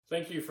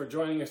Thank you for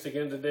joining us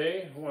again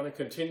today. I want to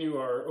continue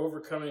our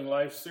Overcoming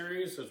Life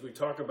series as we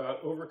talk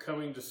about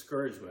overcoming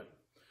discouragement.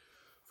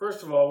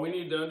 First of all, we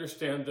need to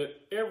understand that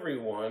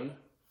everyone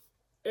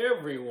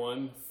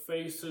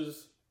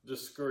faces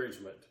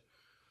discouragement.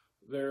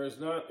 There is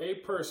not a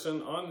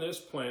person on this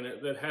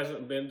planet that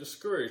hasn't been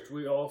discouraged.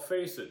 We all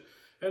face it.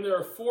 And there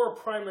are four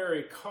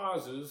primary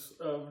causes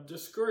of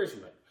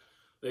discouragement.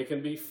 They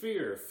can be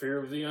fear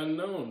of the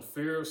unknown,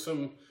 fear of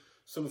some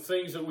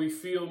things that we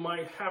feel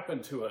might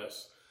happen to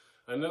us.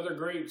 Another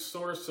great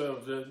source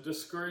of the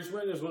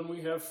discouragement is when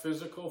we have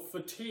physical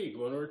fatigue,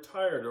 when we're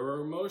tired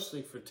or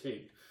emotionally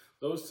fatigued.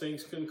 Those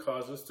things can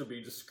cause us to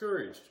be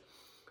discouraged.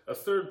 A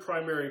third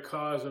primary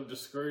cause of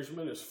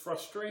discouragement is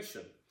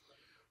frustration.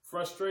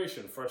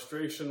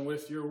 Frustration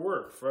with your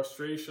work,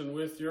 frustration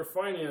with your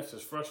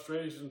finances,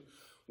 frustration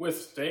with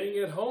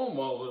staying at home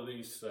all of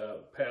these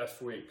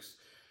past weeks.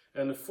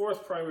 And the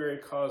fourth primary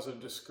cause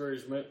of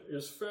discouragement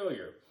is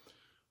failure.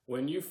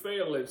 When you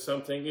fail at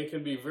something, it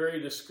can be very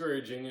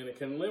discouraging and it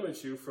can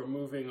limit you from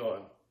moving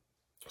on.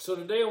 So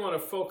today I want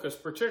to focus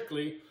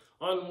particularly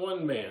on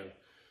one man.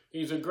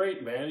 He's a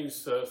great man.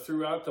 He's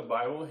throughout the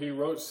Bible. He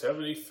wrote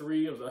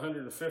 73 of the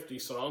 150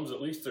 Psalms,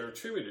 at least they're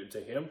attributed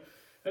to him,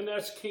 and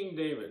that's King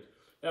David.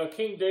 Now,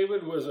 King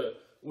David was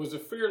a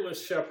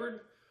fearless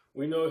shepherd.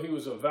 We know he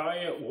was a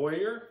valiant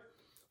warrior.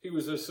 He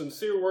was a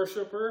sincere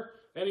worshiper,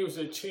 and he was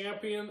a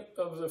champion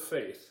of the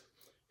faith.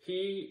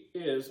 He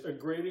is a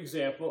great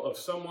example of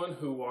someone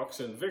who walks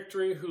in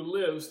victory, who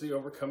lives the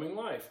overcoming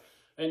life.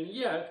 And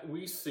yet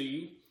we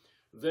see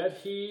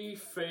that he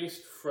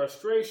faced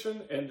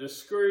frustration and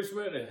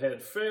discouragement and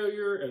had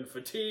failure and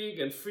fatigue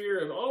and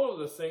fear and all of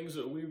the things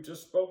that we've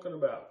just spoken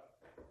about.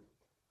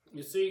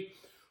 You see,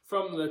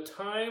 from the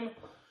time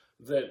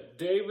that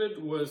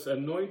David was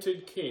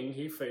anointed king,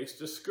 he faced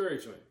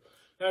discouragement.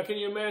 Now, can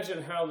you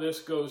imagine how this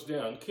goes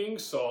down? King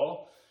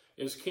Saul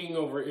is king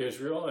over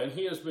Israel, and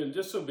he has been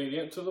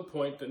disobedient to the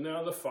point that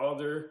now the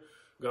Father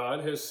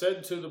God has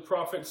said to the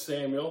prophet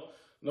Samuel,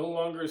 no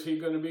longer is he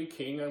going to be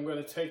king. I'm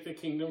going to take the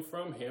kingdom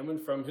from him and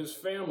from his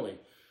family.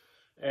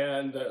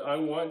 And I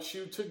want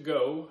you to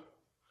go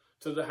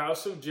to the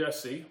house of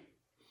Jesse,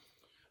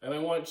 and I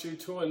want you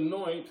to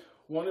anoint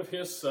one of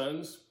his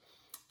sons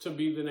to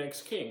be the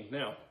next king.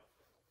 Now,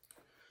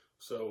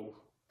 so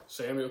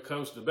Samuel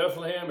comes to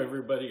Bethlehem.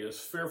 Everybody is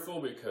fearful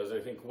because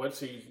they think, what's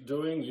he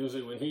doing?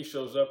 Usually when he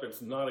shows up,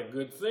 it's not a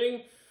good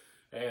thing.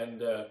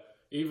 And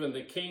even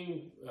the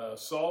king,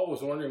 Saul,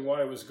 was wondering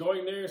why he was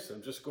going there. So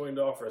I'm just going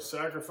to offer a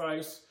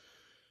sacrifice.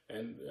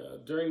 And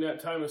during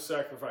that time of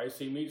sacrifice,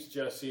 he meets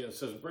Jesse and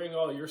says, bring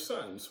all your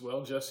sons.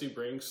 Well, Jesse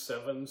brings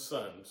 7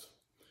 sons.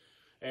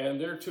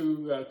 And they're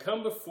to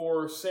come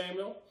before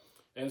Samuel.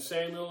 And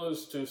Samuel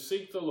is to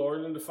seek the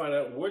Lord and to find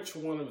out which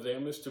one of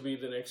them is to be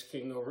the next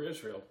king over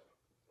Israel.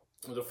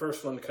 The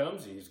first one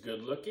comes, he's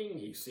good looking,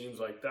 he seems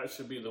like that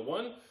should be the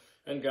one,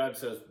 and God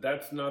says,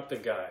 that's not the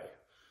guy.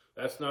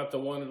 That's not the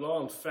one at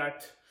all. In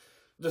fact,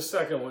 the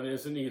second one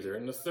isn't either.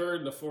 And the third,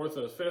 and the fourth,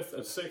 and the fifth,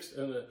 and sixth,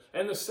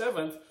 and the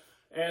seventh,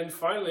 and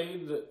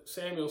finally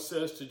Samuel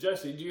says to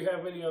Jesse, do you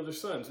have any other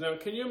sons? Now,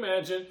 can you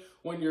imagine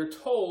when you're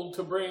told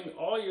to bring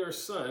all your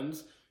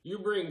sons, you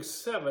bring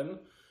 7,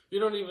 you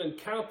don't even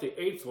count the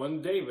 8th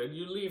one, David,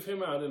 you leave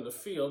him out in the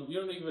field, you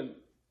don't even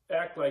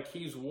act like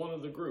he's one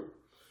of the group.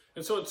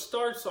 And so it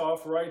starts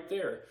off right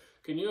there.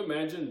 Can you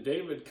imagine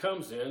David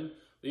comes in,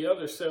 the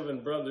other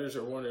 7 brothers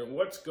are wondering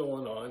what's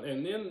going on,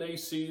 and then they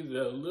see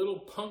the little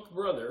punk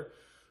brother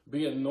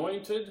be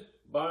anointed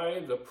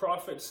by the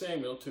prophet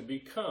Samuel to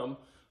become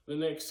the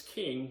next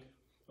king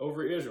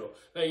over Israel.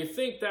 Now you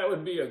think that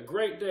would be a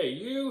great day.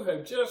 You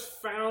have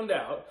just found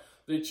out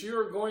that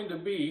you're going to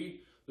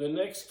be the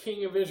next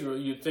king of Israel.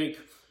 You'd think,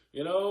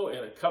 you know,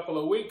 in a couple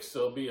of weeks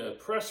there'll be a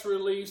press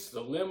release,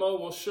 the limo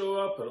will show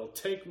up, it'll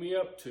take me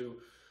up to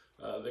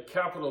the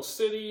capital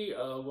city,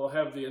 we'll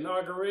have the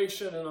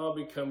inauguration, and I'll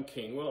become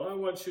king. Well, I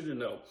want you to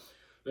know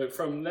that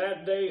from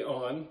that day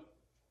on,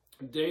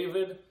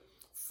 David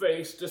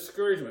faced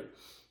discouragement.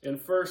 In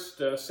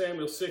 1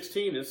 Samuel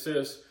 16, it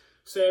says,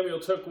 Samuel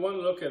took one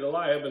look at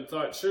Eliab and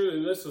thought,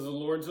 surely this is the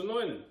Lord's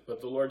anointed.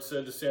 But the Lord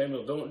said to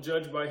Samuel, don't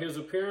judge by his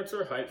appearance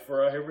or height,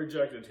 for I have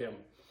rejected him.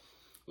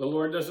 The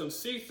Lord doesn't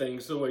see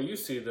things the way you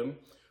see them.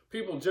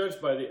 People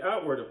judge by the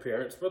outward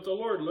appearance, but the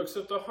Lord looks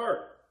at the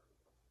heart.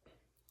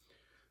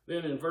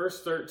 Then in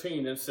verse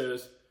 13 it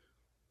says,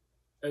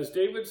 as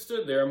David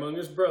stood there among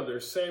his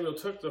brothers, Samuel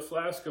took the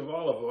flask of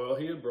olive oil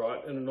he had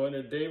brought and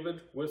anointed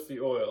David with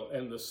the oil.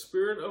 And the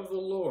Spirit of the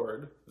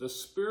Lord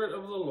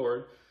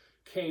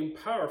came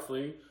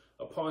powerfully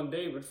upon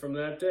David from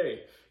that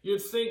day.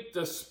 You'd think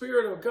the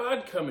Spirit of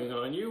God coming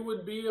on you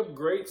would be a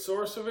great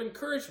source of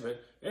encouragement,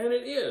 and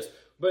it is.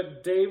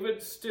 But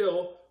David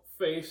still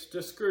faced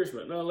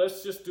discouragement. Now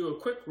let's just do a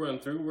quick run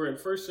through. We're in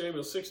 1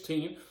 Samuel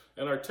 16.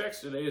 And our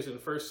text today is in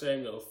 1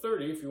 Samuel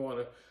 30, if you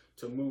want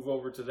to move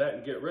over to that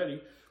and get ready.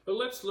 But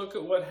let's look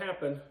at what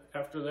happened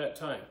after that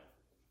time.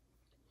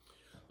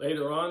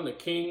 Later on, the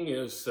king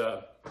is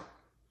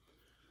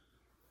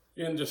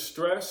in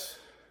distress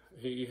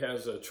he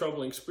has a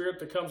troubling spirit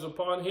that comes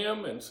upon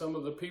him, and some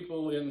of the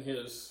people in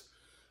his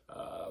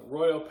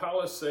royal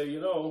palace say, you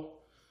know,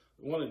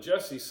 one of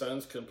Jesse's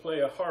sons can play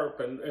a harp,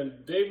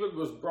 and David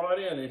was brought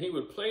in, and he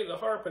would play the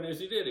harp, and as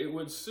he did, it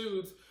would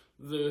soothe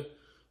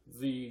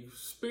the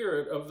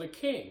spirit of the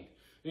king.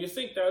 And you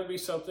think that would be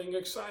something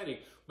exciting.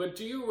 But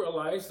do you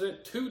realize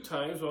that 2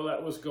 times while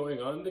that was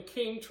going on, the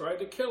king tried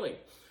to kill him?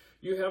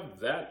 You have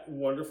that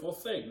wonderful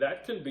thing.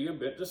 That can be a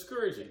bit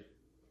discouraging.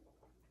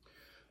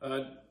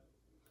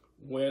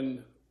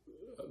 When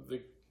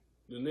the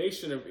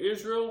nation of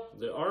Israel,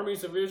 the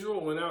armies of Israel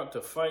went out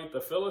to fight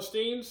the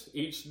Philistines,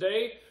 each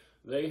day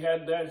they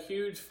had that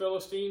huge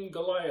Philistine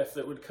Goliath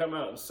that would come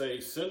out and say,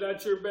 send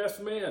out your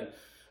best men.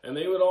 And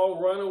they would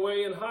all run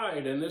away and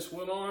hide, and this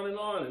went on.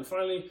 And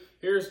finally,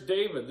 here's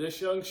David,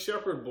 this young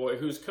shepherd boy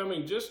who's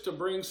coming just to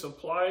bring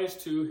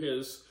supplies to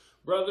his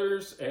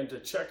brothers and to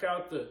check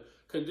out the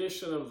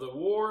condition of the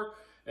war.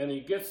 And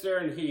he gets there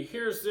and he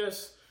hears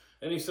this,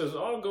 and he says,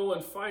 I'll go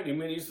and fight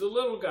him. And he's the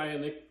little guy,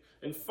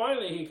 and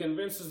finally he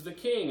convinces the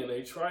king, and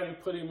they try to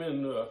put him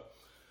in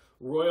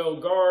royal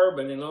garb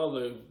and in all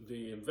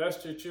the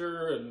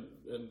investiture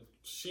and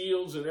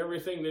shields and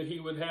everything that he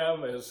would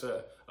have as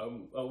a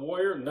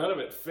warrior. None of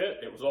it fit.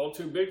 It was all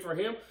too big for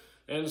him.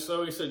 And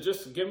so he said,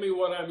 just give me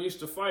what I'm used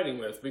to fighting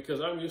with, because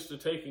I'm used to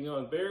taking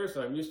on bears,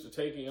 and I'm used to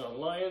taking on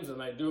lions,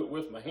 and I do it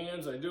with my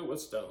hands, I do it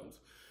with stones.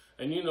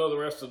 And you know the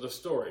rest of the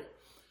story.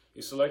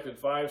 He selected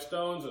 5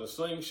 stones and a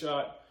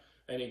slingshot,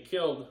 and he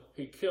killed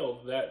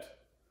that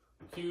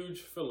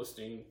huge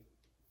Philistine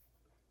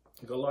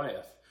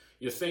Goliath.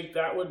 You think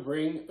that would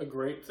bring a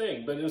great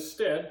thing, but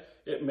instead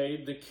it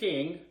made the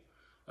king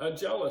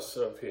jealous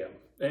of him.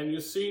 And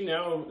you see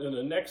now in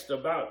the next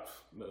about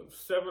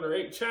 7 or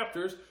 8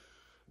 chapters,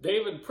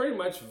 David pretty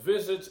much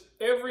visits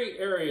every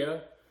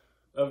area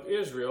of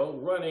Israel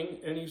running,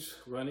 and he's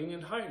running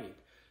and hiding.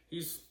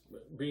 He's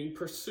being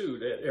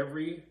pursued at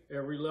every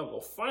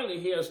level. Finally,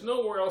 he has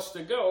nowhere else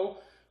to go.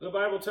 The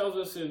Bible tells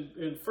us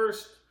in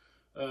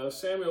 1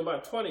 Samuel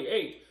about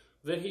 28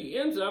 that he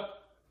ends up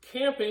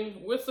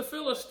camping with the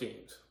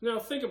Philistines. Now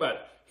think about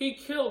it. He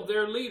killed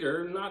their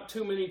leader not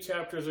too many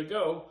chapters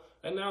ago,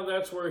 and now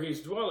that's where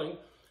he's dwelling.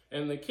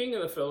 And the king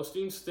of the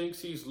Philistines thinks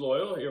he's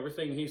loyal.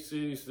 Everything he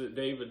sees that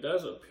David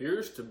does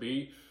appears to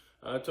be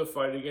to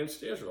fight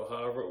against Israel.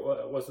 However,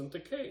 it wasn't the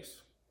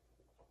case.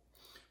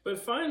 But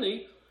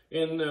finally,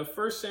 in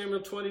 1 Samuel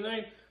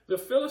 29, the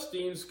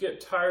Philistines get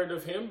tired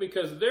of him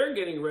because they're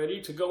getting ready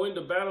to go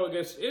into battle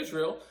against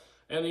Israel.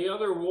 And the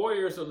other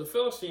warriors of the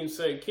Philistines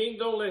say, King,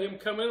 don't let him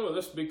come in with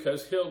us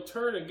because he'll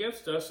turn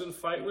against us and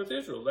fight with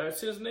Israel.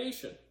 That's his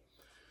nation.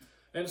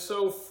 And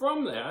so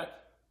from that,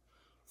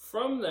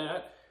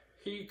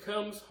 he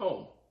comes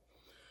home.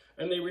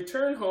 And they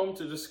return home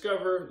to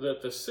discover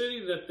that the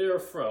city that they're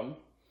from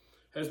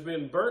has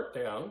been burnt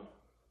down,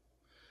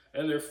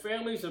 and their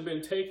families have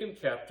been taken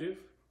captive,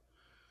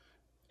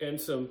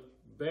 and some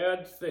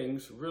bad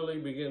things really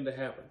begin to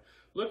happen.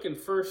 Look in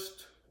 1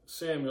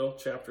 Samuel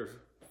chapter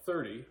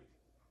 30,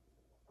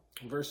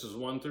 verses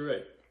 1 through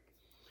 8.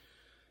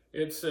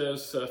 It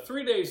says,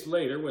 3 days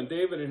later, when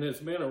David and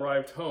his men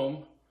arrived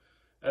home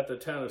at the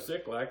town of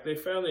Ziklag, they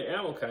found the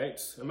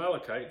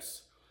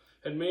Amalekites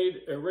had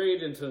made a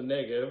raid into the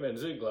Negev and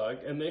Ziklag,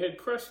 and they had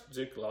crushed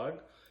Ziklag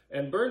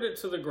and burned it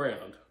to the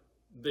ground.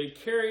 They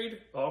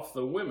carried off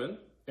the women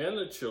and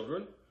the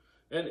children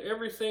and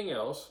everything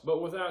else,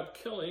 but without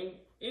killing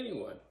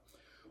anyone.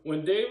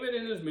 When David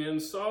and his men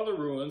saw the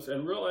ruins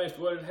and realized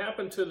what had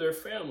happened to their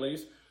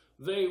families,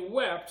 they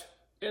wept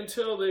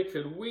until they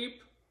could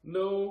weep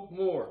no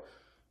more.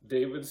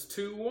 David's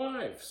 2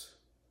 wives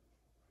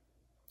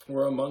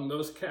were among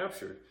those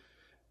captured,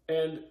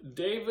 and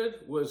David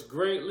was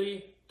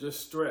greatly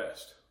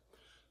distressed.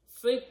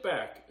 Think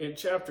back, in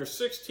chapter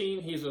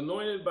 16, he's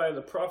anointed by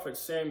the prophet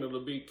Samuel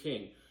to be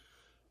king.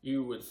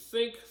 You would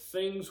think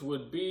things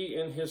would be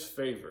in his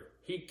favor.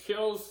 He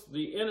kills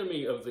the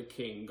enemy of the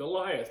king,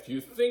 Goliath.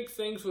 You think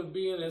things would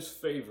be in his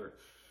favor.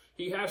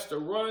 He has to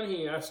run,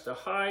 he has to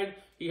hide.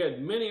 He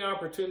had many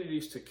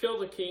opportunities to kill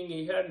the king.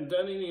 He hadn't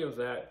done any of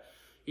that.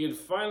 He had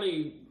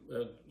finally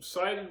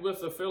sided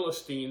with the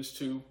Philistines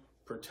to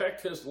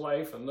protect his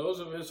life and those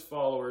of his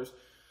followers.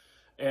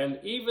 And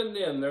even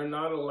then, they're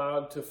not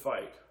allowed to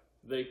fight.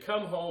 They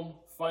come home,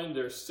 find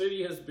their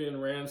city has been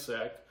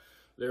ransacked,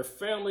 their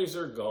families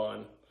are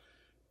gone,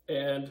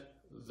 and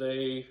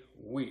they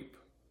weep.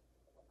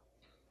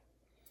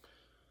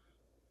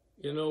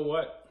 You know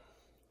what?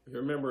 You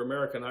remember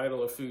American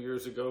Idol a few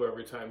years ago,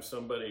 every time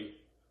somebody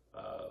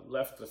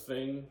left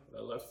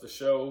the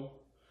show,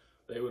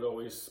 they would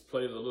always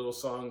play the little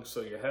song,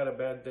 So You Had a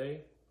Bad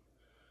Day?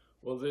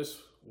 Well, this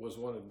was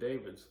one of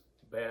David's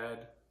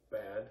bad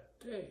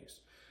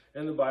days.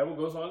 And the Bible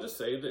goes on to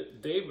say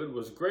that David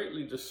was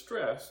greatly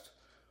distressed.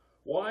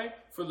 Why?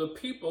 For the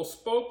people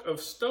spoke of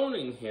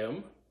stoning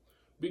him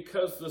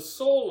because the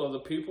soul of the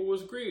people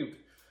was grieved,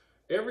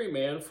 every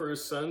man for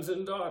his sons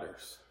and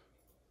daughters.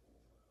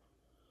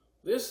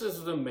 This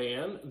is the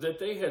man that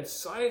they had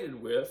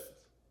sided with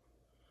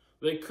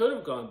They could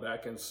have gone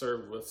back and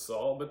served with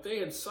Saul, but they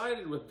had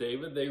sided with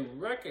David. They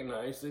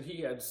recognized that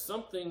he had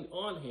something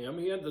on him.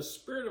 He had the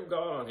Spirit of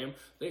God on him.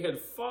 They had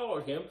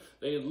followed him.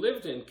 They had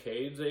lived in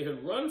caves. They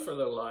had run for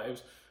their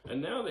lives.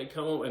 And now they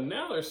come home, and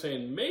now they're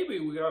saying, maybe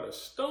we ought to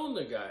stone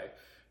the guy.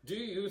 Do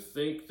you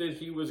think that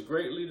he was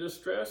greatly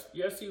distressed?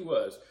 Yes, he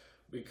was,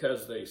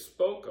 because they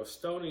spoke of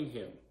stoning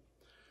him,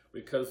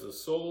 because the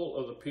soul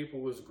of the people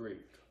was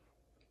grieved.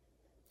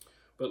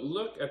 But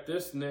look at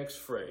this next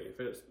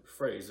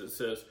phrase. It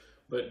says,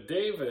 but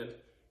David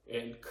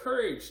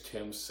encouraged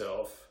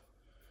himself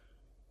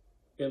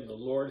in the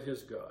Lord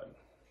his God.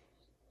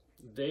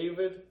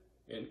 David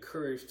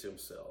encouraged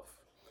himself.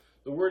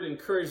 The word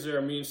encourage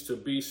there means to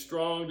be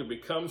strong, to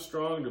become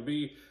strong, to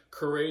be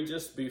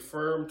courageous, be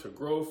firm, to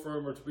grow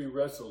firm, or to be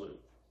resolute.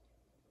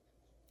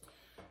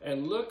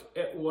 And look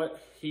at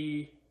what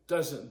he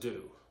doesn't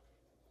do.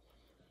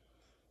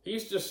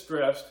 He's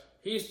distressed.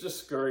 He's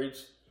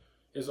discouraged.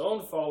 His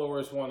own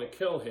followers want to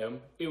kill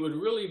him. It would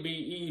really be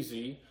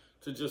easy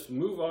to just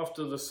move off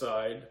to the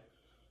side,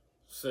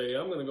 say,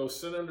 I'm going to go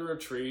sit under a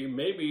tree.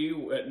 Maybe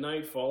at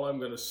nightfall I'm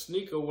going to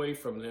sneak away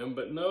from them.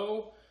 But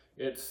no,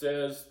 it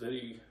says that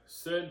he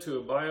said to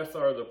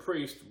Abiathar the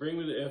priest, bring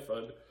me the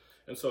ephod.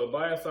 And so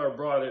Abiathar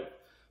brought it.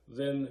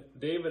 Then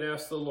David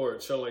asked the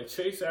Lord, shall I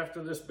chase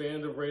after this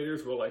band of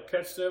raiders? Will I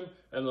catch them?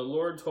 And the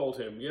Lord told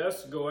him,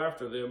 yes, go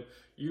after them.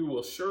 You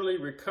will surely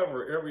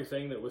recover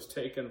everything that was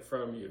taken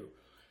from you.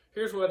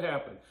 Here's what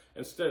happened.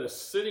 Instead of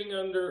sitting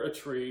under a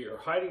tree or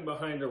hiding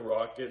behind a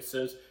rock, it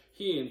says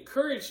he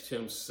encouraged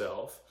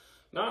himself,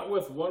 not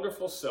with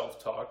wonderful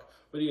self-talk,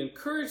 but he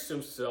encouraged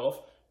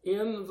himself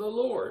in the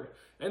Lord.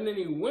 And then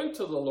he went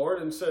to the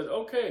Lord and said,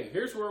 okay,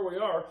 here's where we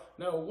are.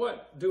 Now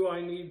what do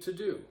I need to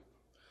do?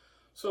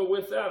 So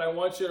with that, I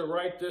want you to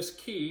write this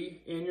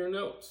key in your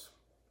notes.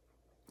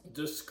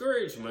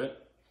 Discouragement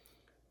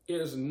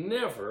is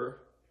never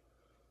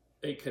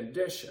a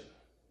condition.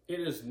 It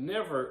is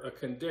never a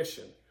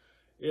condition.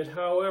 It,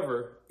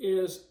 however,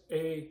 is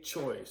a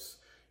choice.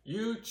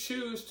 You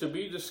choose to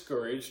be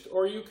discouraged,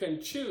 or you can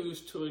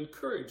choose to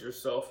encourage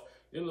yourself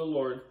in the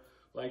Lord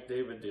like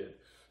David did.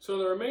 So in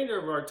the remainder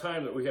of our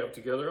time that we have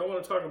together, I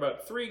want to talk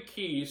about 3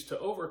 keys to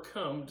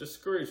overcome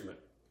discouragement.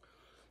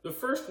 The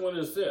first one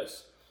is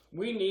this.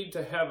 We need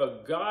to have a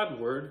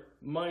Godward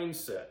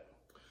mindset.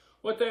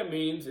 What that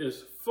means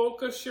is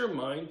focus your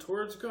mind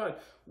towards God.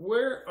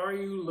 Where are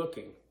you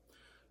looking?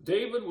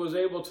 David was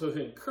able to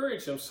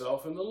encourage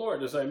himself in the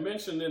Lord. As I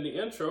mentioned in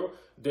the intro,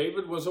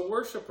 David was a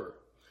worshiper.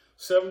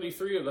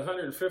 73 of the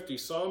 150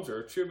 Psalms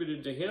are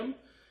attributed to him,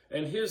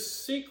 and his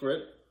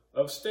secret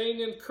of staying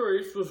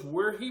encouraged was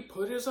where he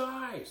put his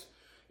eyes.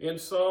 In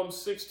Psalm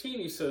 16,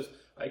 he says,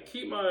 I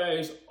keep my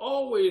eyes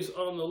always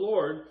on the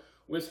Lord.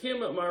 With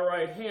him at my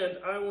right hand,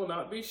 I will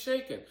not be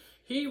shaken.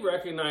 He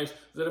recognized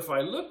that if I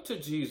look to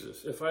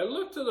Jesus, if I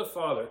look to the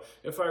Father,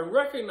 if I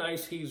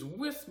recognize he's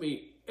with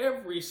me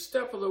every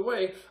step of the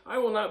way, I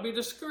will not be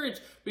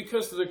discouraged,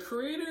 because the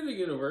creator of the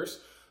universe,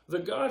 the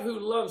God who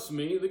loves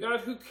me, the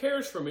God who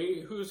cares for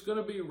me, who's going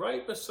to be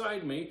right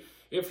beside me,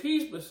 if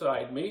he's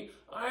beside me,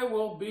 I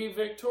will be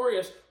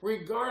victorious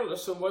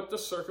regardless of what the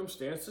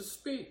circumstances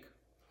speak.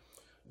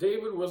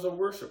 David was a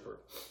worshiper.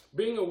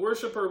 Being a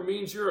worshiper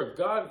means you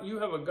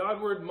have a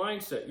Godward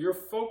mindset. You're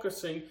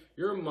focusing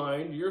your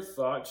mind, your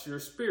thoughts, your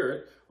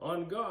spirit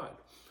on God.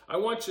 I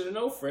want you to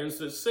know, friends,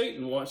 that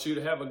Satan wants you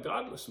to have a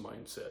godless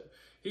mindset.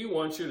 He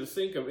wants you to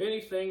think of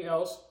anything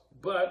else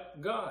but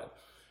God.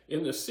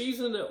 In the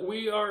season that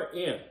we are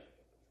in,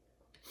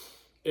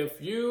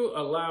 if you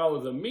allow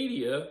the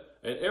media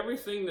and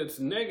everything that's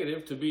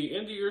negative to be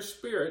into your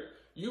spirit,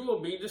 you will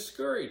be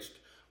discouraged.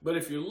 But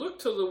if you look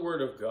to the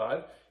Word of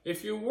God,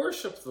 if you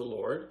worship the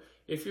Lord,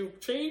 if you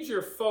change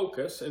your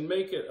focus and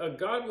make it a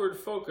Godward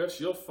focus,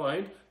 you'll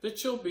find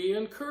that you'll be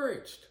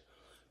encouraged.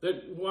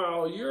 That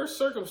while your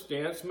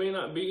circumstance may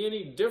not be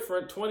any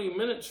different 20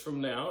 minutes from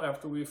now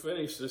after we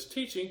finish this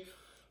teaching,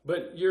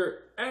 but your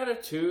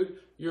attitude,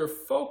 your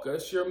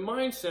focus, your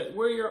mindset,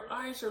 where your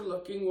eyes are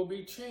looking will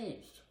be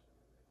changed.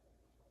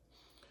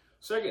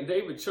 Second,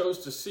 David chose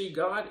to see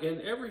God in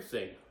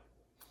everything.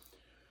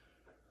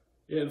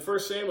 In 1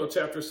 Samuel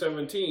chapter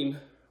 17,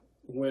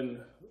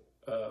 when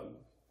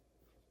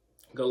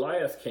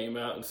Goliath came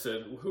out and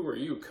said, who are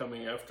you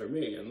coming after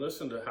me? And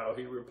listen to how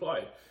he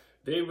replied.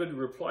 David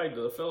replied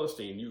to the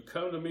Philistine, you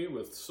come to me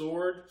with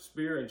sword,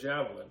 spear, and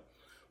javelin,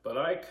 but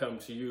I come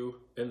to you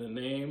in the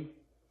name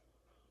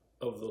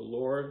of the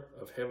Lord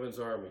of heaven's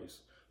armies,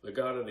 the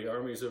God of the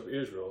armies of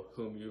Israel,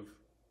 whom you've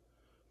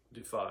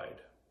defied.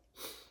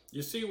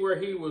 You see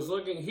where he was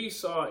looking? He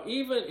saw,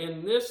 even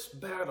in this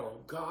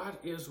battle, God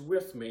is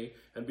with me,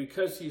 and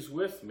because he's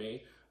with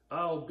me,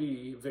 I'll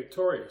be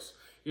victorious.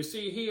 You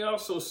see, he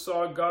also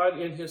saw God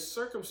in his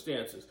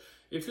circumstances.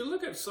 If you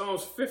look at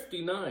Psalms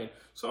 59,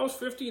 Psalms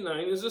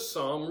 59 is a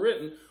psalm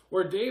written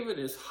where David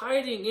is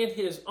hiding in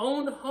his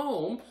own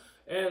home,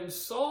 and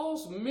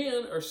Saul's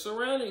men are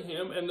surrounding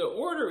him, and the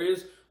order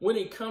is, when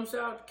he comes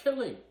out,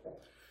 kill him.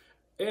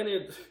 And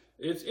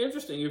it's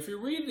interesting. If you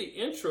read the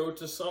intro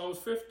to Psalms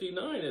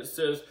 59, it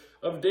says,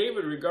 of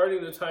David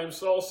regarding the time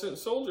Saul sent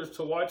soldiers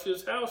to watch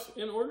his house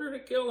in order to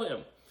kill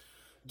him.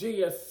 Do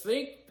you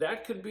think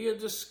that could be a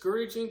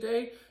discouraging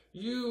day?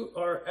 You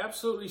are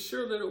absolutely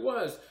sure that it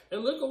was.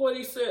 And look at what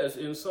he says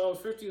in Psalms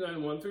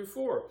 59, 1 through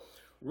 4.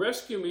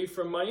 Rescue me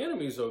from my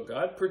enemies, O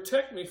God.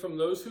 Protect me from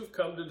those who've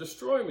come to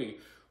destroy me.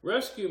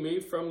 Rescue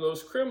me from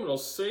those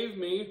criminals. Save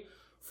me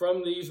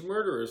from these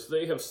murderers.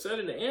 They have set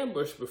an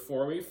ambush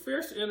before me.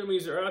 Fierce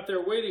enemies are out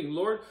there waiting.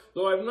 Lord,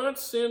 though I've not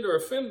sinned or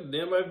offended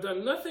them, I've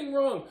done nothing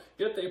wrong,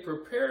 yet they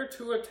prepare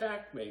to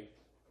attack me.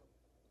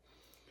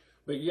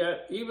 But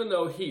yet, even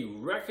though he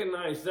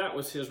recognized that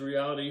was his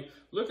reality,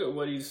 look at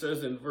what he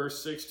says in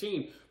verse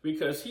 16,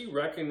 because he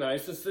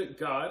recognizes that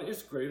God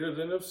is greater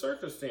than his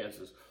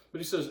circumstances. But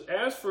he says,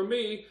 as for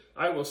me,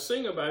 I will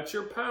sing about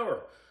your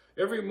power.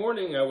 Every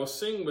morning I will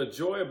sing with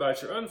joy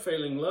about your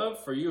unfailing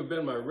love, for you have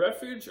been my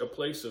refuge, a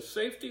place of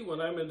safety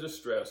when I'm in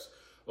distress.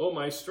 O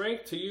my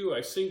strength, to you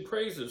I sing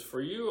praises,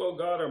 for you, O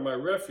God, are my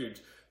refuge,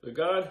 the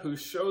God who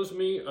shows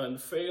me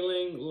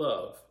unfailing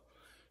love.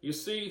 You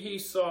see, he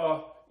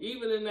saw,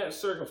 even in that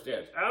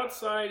circumstance,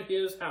 outside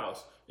his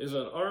house is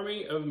an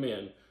army of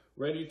men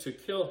ready to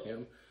kill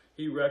him.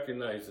 He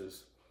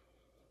recognizes,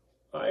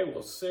 I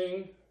will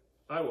sing,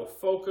 I will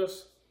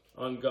focus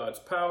on God's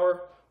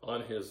power,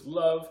 on his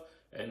love,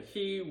 and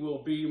he will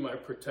be my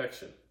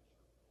protection.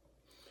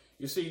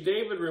 You see,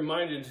 David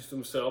reminded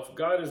himself,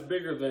 God is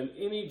bigger than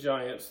any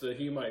giants that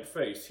he might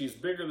face. He's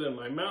bigger than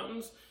my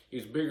mountains.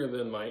 He's bigger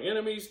than my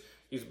enemies.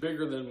 He's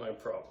bigger than my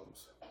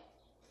problems.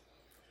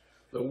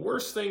 The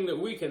worst thing that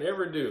we can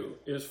ever do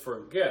is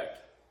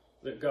forget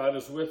that God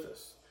is with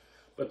us.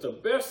 But the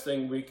best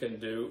thing we can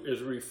do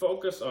is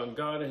refocus on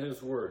God and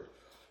his word.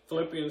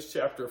 Philippians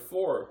chapter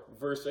 4,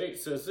 verse 8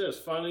 says this,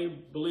 finally,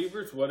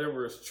 believers,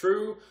 whatever is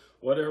true,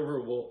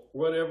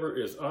 whatever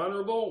is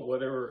honorable,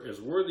 whatever is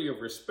worthy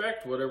of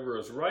respect, whatever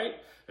is right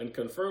and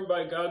confirmed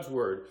by God's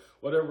word,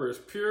 whatever is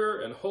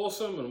pure and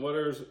wholesome, and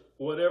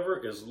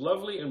whatever is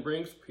lovely and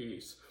brings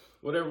peace,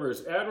 whatever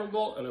is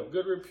admirable and of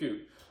good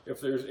repute, if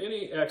there's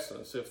any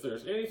excellence, if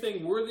there's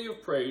anything worthy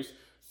of praise,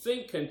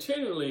 think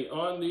continually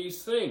on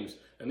these things.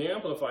 And the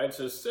Amplified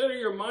says, set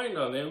your mind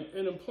on them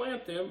and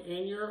implant them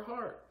in your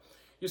heart.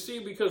 You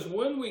see, because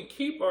when we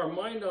keep our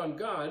mind on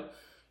God,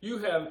 you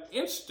have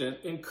instant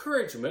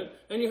encouragement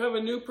and you have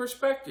a new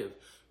perspective.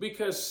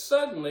 Because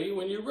suddenly,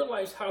 when you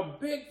realize how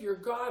big your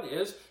God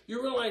is,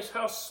 you realize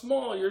how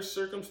small your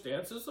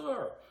circumstances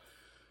are.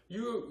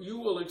 You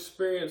will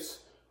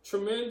experience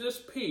tremendous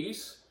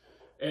peace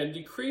and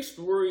decreased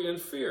worry and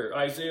fear.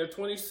 Isaiah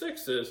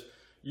 26 says,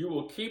 you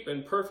will keep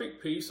in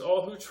perfect peace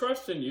all who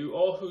trust in you,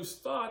 all whose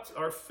thoughts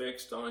are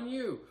fixed on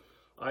you.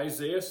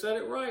 Isaiah said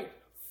it right.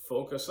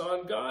 Focus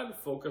on God,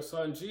 focus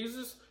on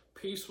Jesus,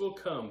 peace will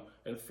come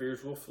and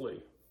fears will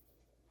flee.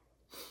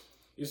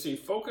 You see,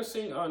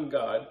 focusing on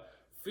God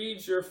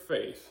feeds your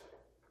faith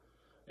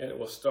and it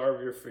will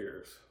starve your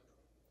fears.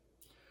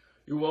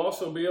 You will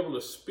also be able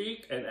to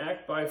speak and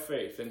act by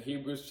faith. In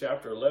Hebrews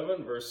chapter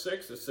 11, verse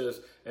 6, it says,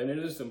 and it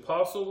is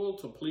impossible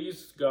to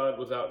please God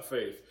without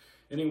faith.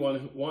 Anyone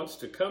who wants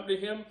to come to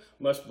him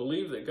must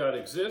believe that God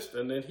exists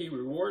and that he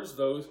rewards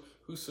those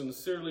who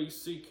sincerely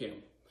seek him.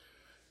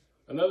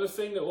 Another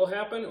thing that will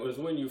happen is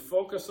when you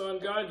focus on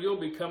God, you'll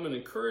become an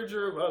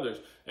encourager of others.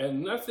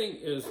 And nothing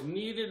is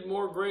needed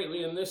more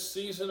greatly in this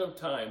season of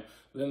time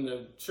than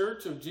the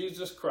Church of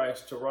Jesus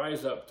Christ to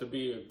rise up to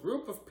be a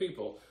group of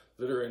people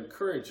that are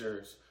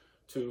encouragers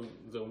to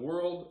the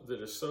world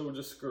that is so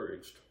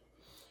discouraged.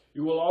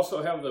 You will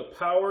also have the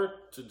power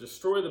to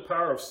destroy the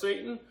power of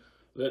Satan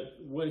that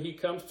when he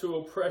comes to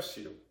oppress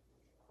you.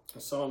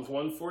 Psalms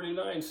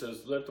 149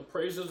 says, let the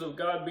praises of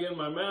God be in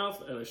my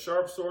mouth and a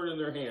sharp sword in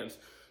their hands,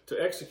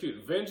 to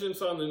execute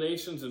vengeance on the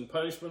nations and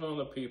punishment on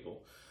the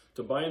people,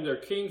 to bind their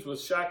kings with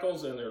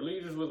shackles and their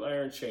leaders with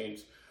iron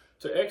chains,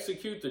 to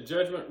execute the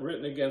judgment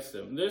written against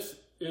them. This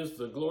is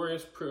the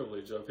glorious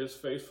privilege of his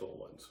faithful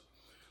ones.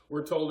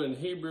 We're told in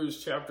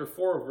Hebrews chapter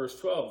 4, verse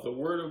 12, the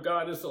word of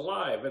God is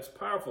alive, it's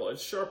powerful,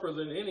 it's sharper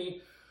than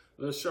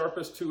the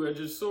sharpest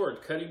two-edged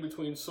sword, cutting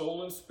between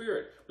soul and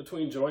spirit,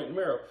 between joint and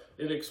marrow.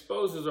 It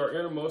exposes our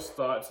innermost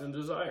thoughts and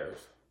desires.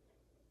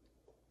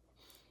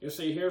 You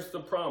see, here's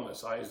the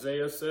promise.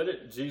 Isaiah said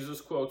it,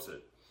 Jesus quotes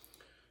it.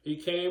 He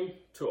came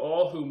to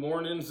all who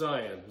mourn in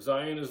Zion.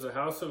 Zion is the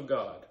house of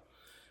God.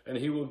 And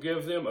he will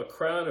give them a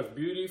crown of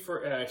beauty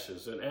for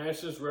ashes, and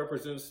ashes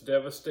represents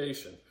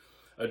devastation.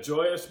 A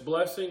joyous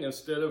blessing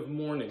instead of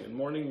mourning, and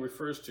mourning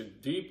refers to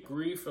deep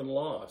grief and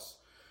loss.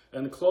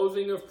 And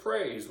clothing of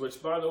praise,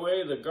 which, by the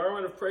way, the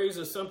garment of praise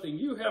is something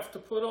you have to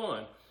put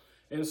on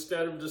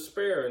instead of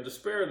despair. And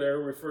despair there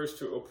refers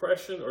to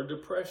oppression or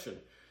depression.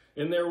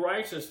 In their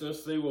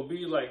righteousness, they will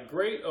be like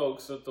great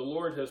oaks that the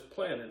Lord has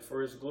planted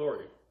for his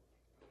glory.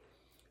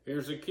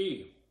 Here's the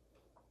key.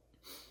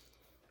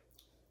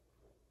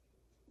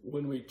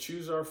 When we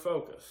choose our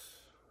focus,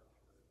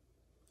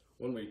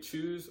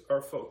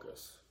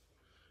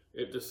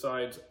 it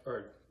decides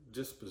our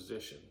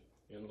disposition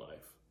in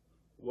life.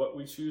 What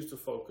we choose to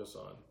focus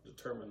on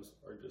determines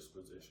our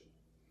disposition.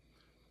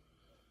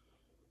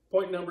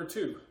 Point number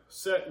 2,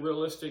 set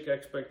realistic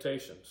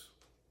expectations.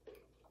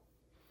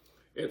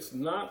 It's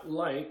not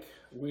like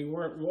we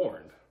weren't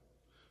warned.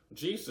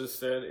 Jesus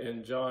said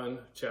in John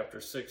chapter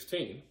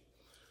 16,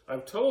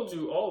 I've told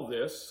you all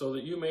this so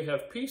that you may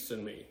have peace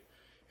in me.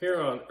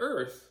 Here on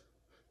earth,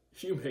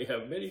 you may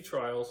have many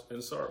trials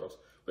and sorrows,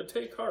 but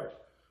take heart,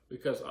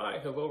 because I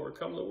have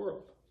overcome the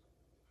world.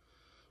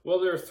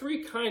 Well, there are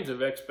 3 kinds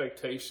of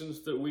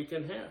expectations that we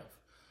can have.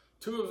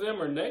 2 of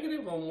them are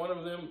negative, and 1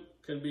 of them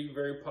can be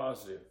very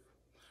positive.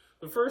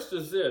 The first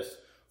is this: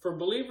 for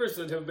believers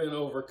that have been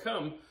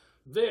overcome,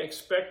 they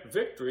expect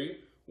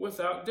victory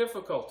without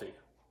difficulty.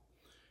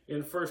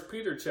 In 1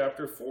 Peter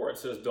chapter 4, it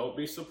says, don't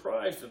be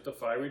surprised at the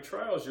fiery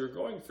trials you're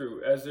going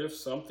through, as if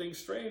something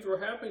strange were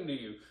happening to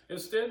you.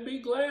 Instead, be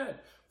glad,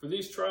 for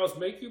these trials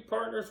make you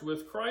partners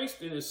with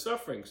Christ in his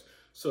sufferings,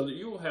 so that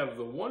you will have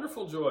the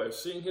wonderful joy of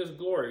seeing his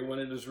glory when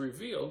it is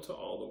revealed to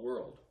all the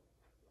world.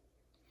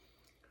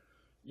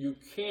 You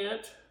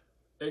can't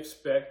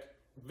expect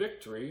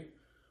victory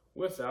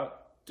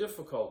without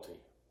difficulty.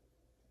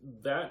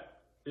 That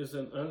is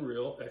an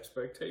unreal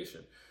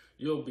expectation.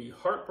 You'll be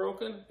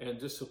heartbroken and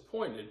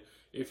disappointed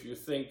if you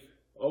think,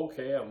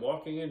 okay, I'm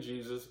walking in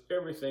Jesus,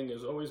 everything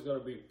is always going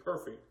to be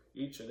perfect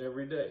each and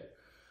every day.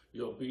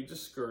 You'll be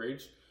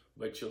discouraged,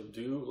 but you'll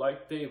do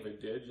like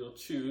David did. You'll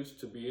choose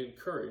to be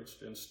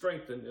encouraged and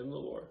strengthened in the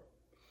Lord.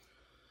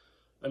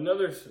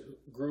 Another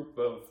group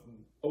of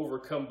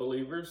overcome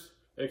believers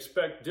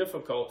expect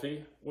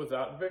difficulty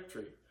without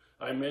victory.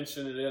 I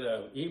mentioned it in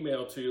an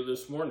email to you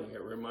this morning.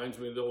 It reminds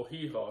me of the old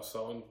hee-haw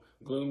song,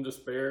 Gloom,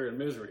 Despair, and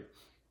Misery.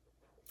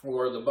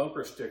 Or the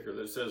bumper sticker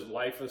that says,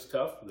 life is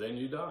tough, then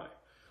you die.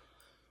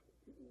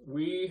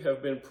 We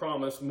have been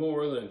promised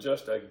more than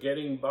just a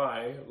getting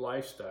by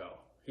lifestyle.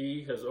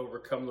 He has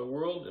overcome the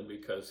world, and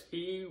because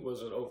he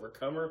was an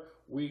overcomer,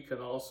 we can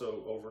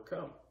also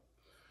overcome.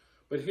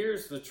 But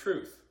here's the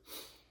truth.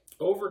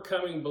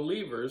 Overcoming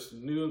believers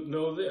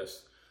know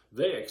this.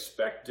 They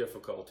expect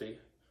difficulty,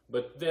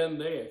 but then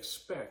they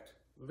expect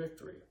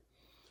victory.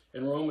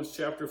 In Romans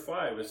chapter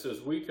 5, it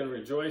says, we can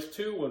rejoice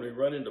too when we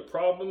run into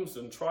problems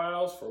and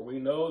trials, for we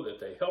know that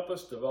they help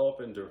us develop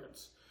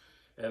endurance.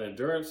 And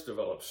endurance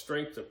develops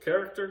strength of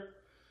character,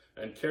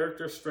 and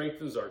character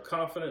strengthens our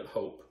confident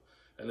hope.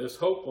 And this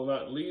hope will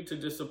not lead to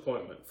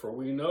disappointment, for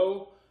we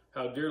know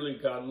how dearly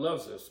God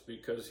loves us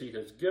because he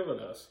has given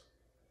us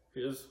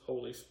his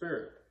Holy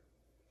Spirit.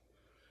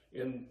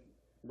 In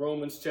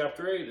Romans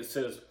chapter 8, it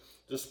says,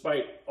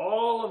 despite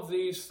all of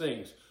these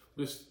things,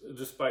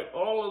 despite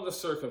all of the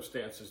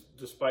circumstances,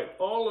 despite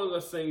all of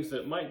the things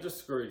that might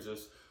discourage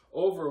us,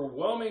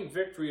 overwhelming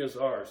victory is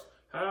ours.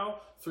 How?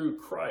 Through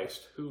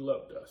Christ who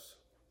loved us.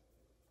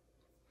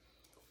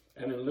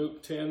 And in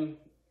Luke 10,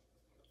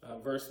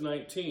 verse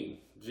 19,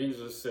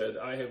 Jesus said,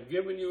 I have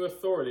given you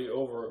authority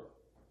over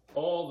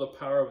all the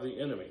power of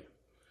the enemy,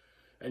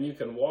 and you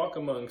can walk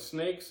among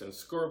snakes and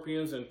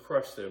scorpions and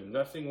crush them.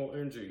 Nothing will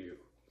injure you.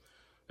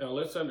 Now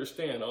let's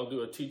understand, I'll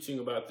do a teaching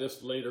about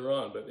this later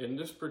on, but in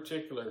this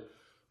particular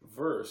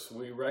verse,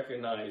 we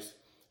recognize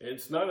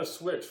it's not a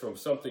switch from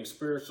something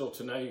spiritual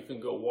to now you can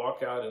go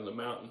walk out in the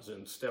mountains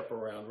and step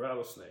around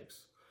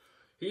rattlesnakes.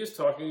 He is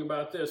talking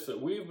about this, that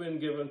we've been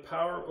given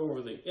power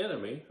over the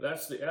enemy,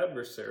 that's the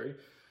adversary,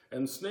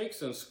 and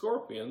snakes and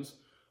scorpions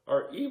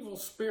are evil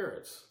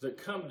spirits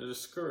that come to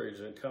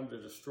discourage and come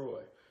to destroy.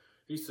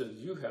 He says,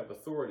 you have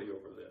authority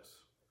over this.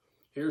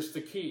 Here's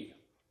the key.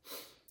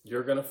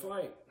 You're going to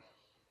fight.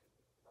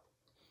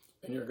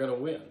 And you're going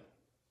to win.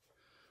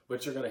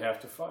 But you're going to have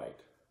to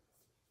fight.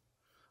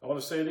 I want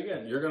to say it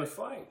again. You're going to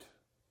fight.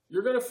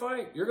 You're going to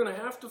fight. You're going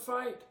to have to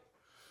fight.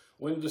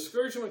 When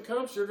discouragement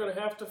comes, you're going to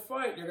have to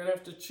fight. You're going to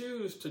have to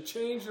choose to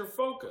change your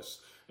focus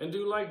and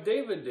do like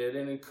David did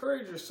and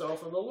encourage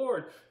yourself in the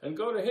Lord and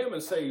go to him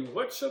and say,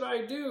 what should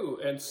I do?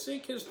 And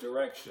seek his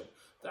direction.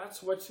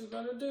 That's what you're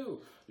going to do.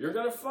 You're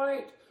going to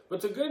fight.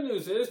 But the good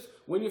news is,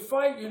 when you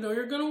fight, you know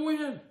you're going to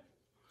win.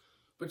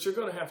 But you're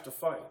going to have to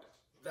fight.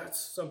 That's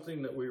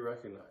something that we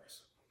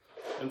recognize.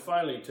 And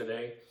finally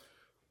today,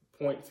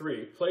 point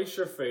 3, place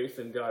your faith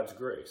in God's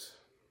grace.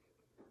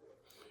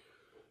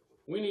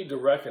 We need to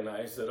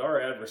recognize that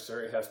our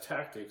adversary has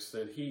tactics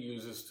that he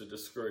uses to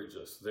discourage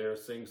us. There are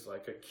things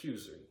like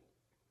accusing.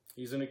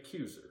 He's an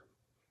accuser.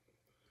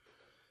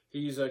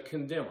 He's a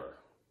condemner.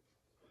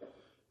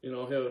 You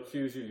know, he'll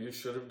accuse you, you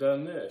should have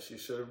done this, you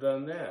should have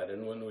done that.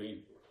 And when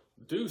we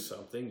do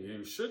something,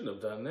 you shouldn't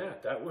have done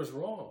that. That was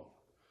wrong.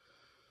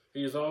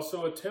 He is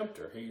also a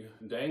tempter. He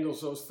dangles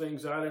those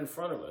things out in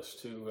front of us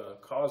to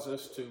cause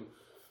us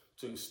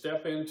to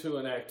step into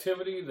an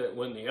activity that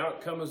when the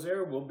outcome is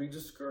there, we'll be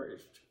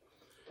discouraged.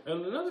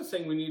 And another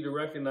thing we need to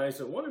recognize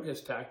that one of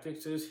his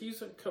tactics is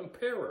he's a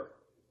comparer.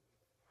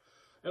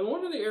 And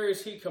one of the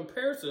areas he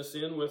compares us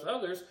in with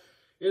others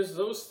is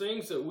those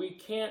things that we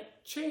can't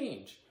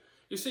change.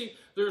 You see,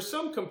 there's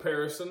some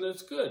comparison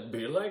that's good.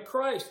 Be like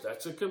Christ.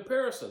 That's a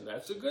comparison.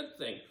 That's a good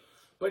thing.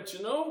 But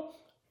you know,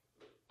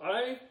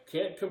 I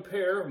can't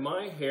compare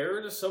my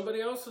hair to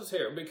somebody else's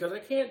hair because I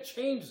can't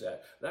change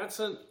that. That's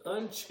an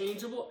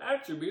unchangeable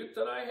attribute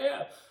that I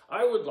have.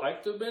 I would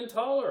like to have been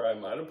taller. I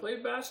might have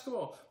played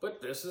basketball,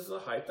 but this is the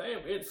height I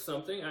am. It's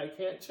something I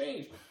can't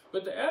change.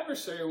 But the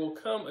adversary will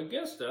come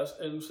against us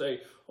and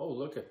say, oh,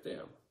 look at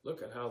them.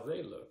 Look at how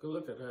they look.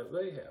 Look at how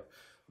they have.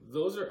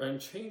 Those are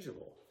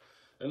unchangeable.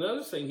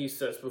 Another thing he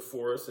sets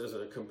before us as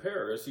a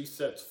comparator is he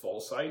sets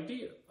false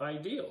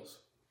ideals.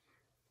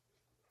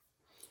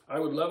 I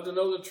would love to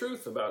know the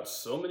truth about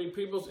so many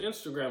people's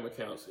Instagram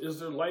accounts. Is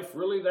their life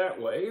really that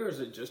way, or is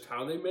it just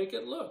how they make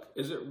it look?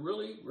 Is it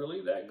really,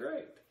 really that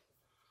great?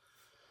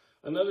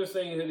 Another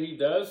thing that he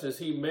does is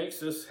he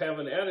makes us have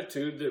an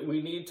attitude that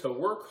we need to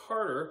work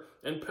harder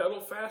and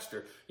pedal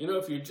faster. You know,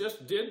 if you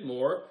just did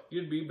more,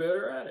 you'd be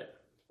better at it.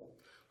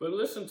 But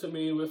listen to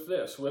me with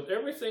this. With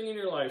everything in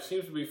your life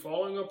seems to be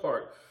falling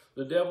apart,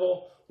 the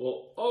devil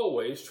will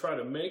always try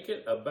to make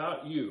it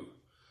about you.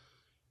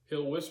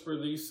 He'll whisper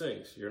these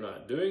things. You're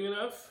not doing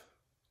enough.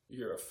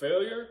 You're a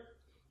failure.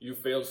 You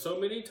failed so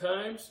many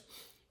times.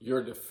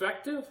 You're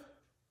defective.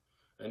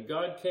 And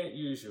God can't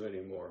use you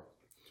anymore.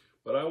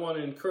 But I want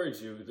to encourage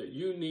you that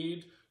you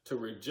need to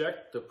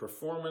reject the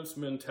performance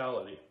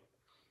mentality.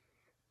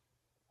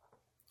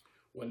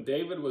 When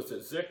David was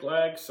at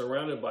Ziklag,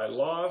 surrounded by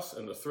loss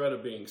and the threat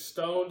of being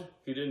stoned,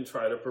 he didn't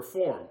try to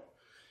perform.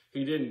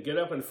 He didn't get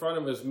up in front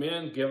of his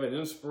men, give an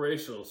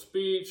inspirational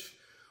speech,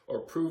 or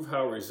prove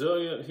how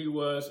resilient he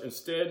was.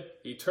 Instead,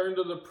 he turned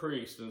to the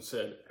priest and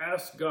said,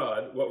 ask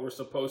God what we're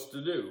supposed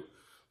to do.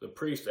 The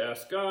priest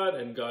asked God,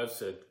 and God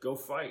said, go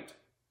fight.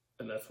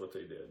 And that's what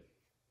they did.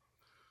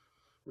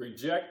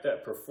 Reject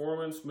that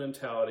performance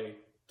mentality.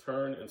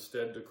 Turn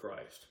instead to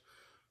Christ.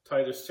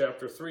 Titus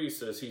chapter 3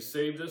 says, he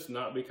saved us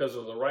not because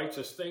of the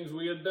righteous things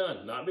we had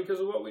done, not because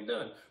of what we'd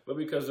done, but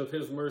because of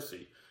his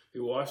mercy. He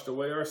washed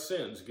away our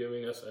sins,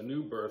 giving us a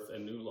new birth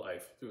and new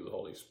life through the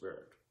Holy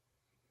Spirit.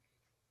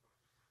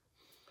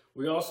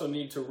 We also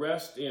need to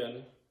rest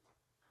in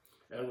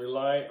and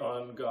rely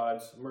on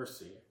God's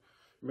mercy.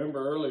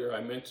 Remember earlier I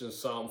mentioned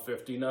Psalm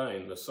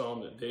 59, the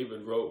psalm that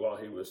David wrote while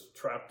he was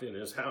trapped in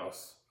his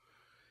house.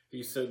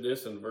 He said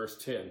this in verse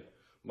 10,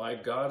 my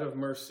God of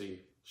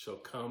mercy shall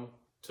come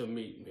to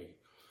meet me.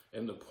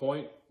 And the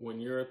point when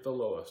you're at the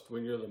lowest,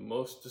 when you're the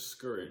most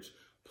discouraged,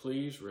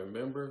 please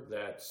remember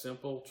that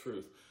simple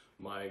truth.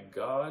 My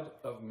God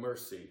of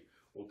mercy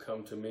will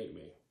come to meet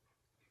me.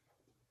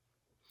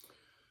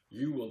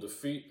 You will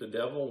defeat the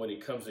devil when he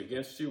comes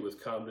against you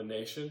with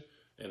condemnation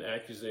and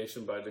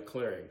accusation by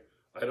declaring,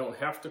 I don't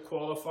have to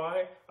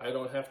qualify. I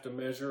don't have to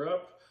measure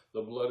up.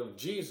 The blood of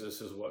Jesus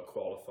is what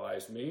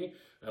qualifies me,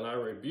 and I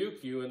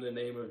rebuke you in the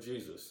name of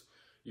Jesus.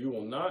 You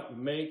will not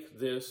make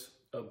this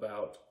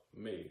about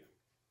me.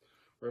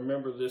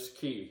 Remember this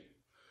key.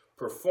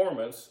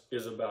 Performance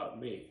is about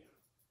me.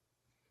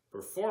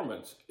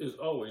 Performance is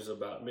always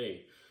about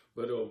me,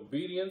 but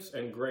obedience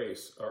and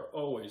grace are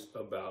always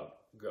about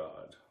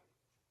God.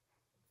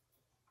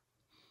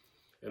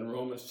 In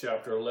Romans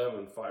chapter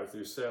 11, 5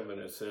 through 7,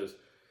 it says,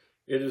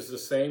 it is the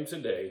same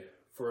today,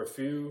 for a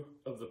few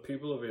of the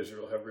people of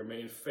Israel have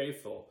remained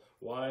faithful.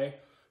 Why?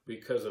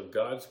 Because of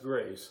God's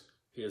grace,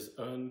 his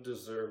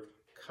undeserved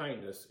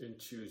kindness in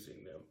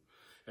choosing them.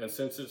 And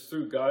since it's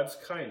through God's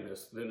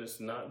kindness, then it's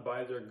not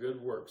by their good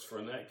works. For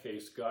in that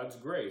case, God's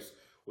grace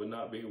would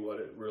not be what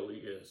it really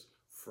is,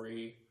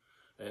 free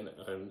and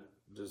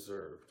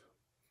undeserved.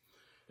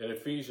 In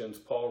Ephesians,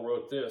 Paul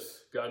wrote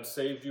this, God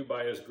saved you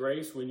by his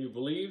grace when you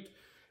believed,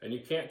 and you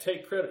can't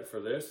take credit for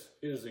this.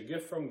 It is a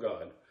gift from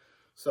God.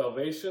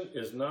 Salvation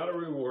is not a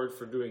reward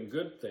for doing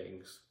good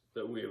things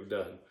that we have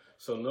done,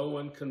 so no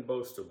one can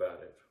boast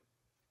about it.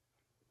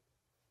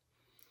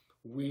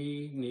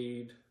 We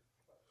need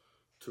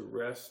to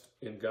rest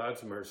in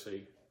God's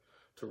mercy,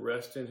 to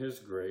rest in his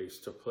grace,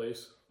 to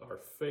place our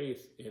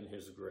faith in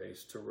his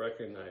grace, to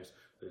recognize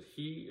that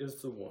he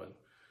is the one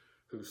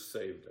who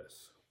saved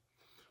us.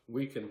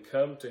 We can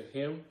come to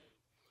him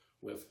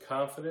with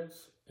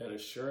confidence and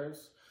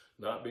assurance,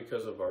 not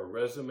because of our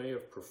resume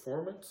of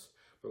performance,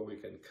 but we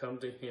can come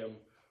to him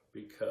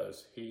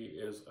because he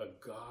is a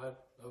God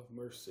of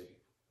mercy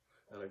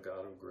and a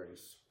God of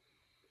grace.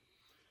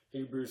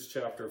 Hebrews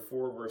chapter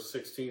 4, verse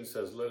 16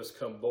 says, let us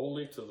come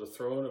boldly to the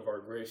throne of our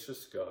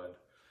gracious God.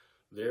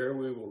 There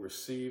we will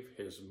receive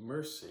his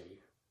mercy,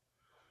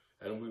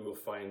 and we will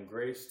find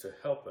grace to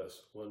help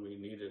us when we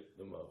need it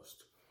the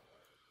most.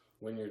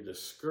 When you're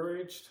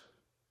discouraged,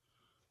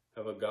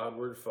 have a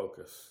Godward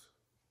focus.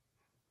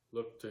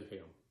 Look to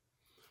him.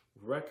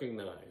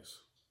 Recognize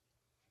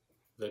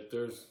that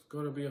there's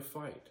going to be a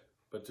fight,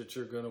 but that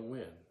you're going to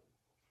win.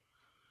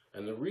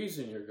 And the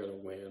reason you're going to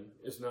win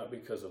is not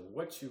because of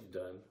what you've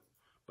done,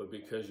 but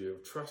because you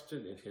have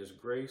trusted in his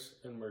grace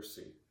and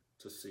mercy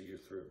to see you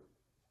through.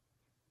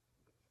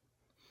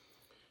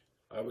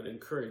 I would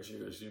encourage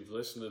you, as you've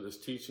listened to this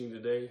teaching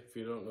today, if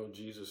you don't know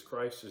Jesus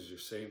Christ as your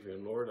Savior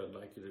and Lord, I'd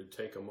like you to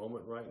take a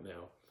moment right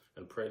now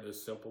and pray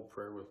this simple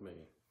prayer with me.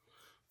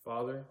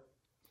 Father,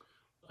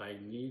 I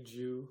need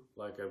you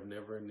like I've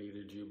never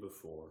needed you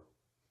before.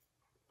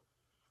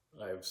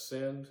 I have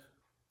sinned,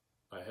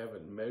 I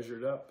haven't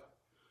measured up,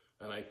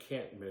 and I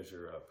can't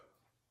measure up.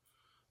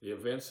 The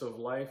events of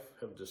life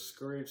have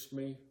discouraged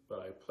me, but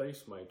I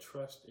place my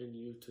trust in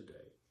you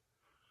today.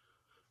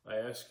 I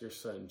ask your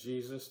Son,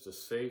 Jesus, to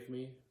save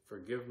me,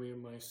 forgive me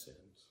of my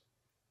sins.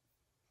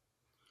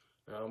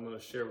 Now I'm going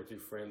to share with you,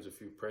 friends,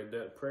 if you prayed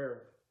that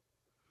prayer,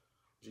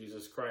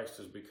 Jesus Christ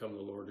has become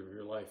the Lord of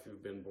your life.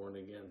 You've been born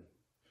again.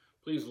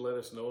 Please let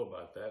us know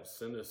about that.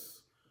 Send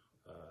us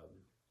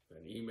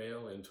an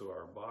email into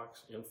our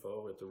box,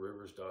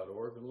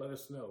 info@therivers.org, and let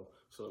us know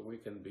so that we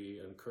can be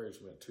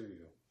encouragement to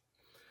you.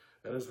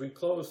 And as we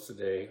close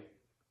today,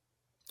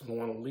 I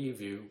want to leave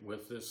you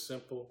with this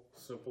simple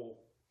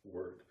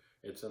word.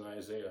 It's in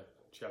Isaiah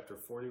chapter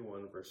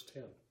 41, verse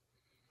 10.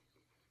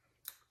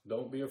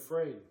 Don't be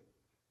afraid.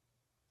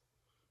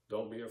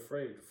 Don't be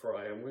afraid, for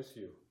I am with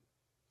you.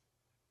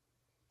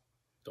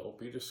 Don't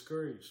be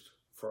discouraged,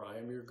 for I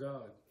am your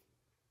God.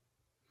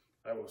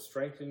 I will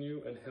strengthen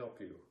you and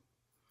help you.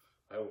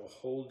 I will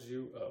hold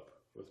you up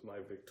with my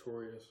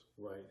victorious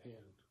right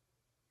hand.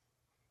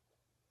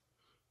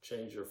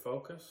 Change your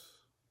focus.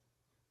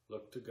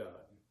 Look to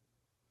God.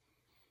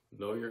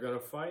 Know you're going to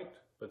fight,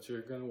 but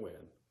you're going to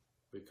win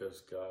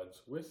because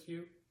God's with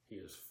you. He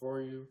is for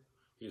you.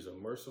 He's a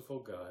merciful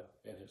God,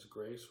 and his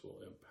grace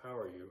will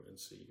empower you and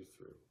see you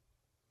through.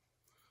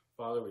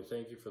 Father, we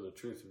thank you for the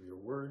truth of your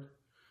word.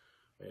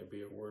 May it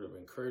be a word of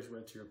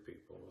encouragement to your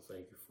people. We'll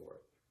thank you for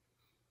it.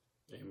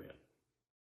 Amen.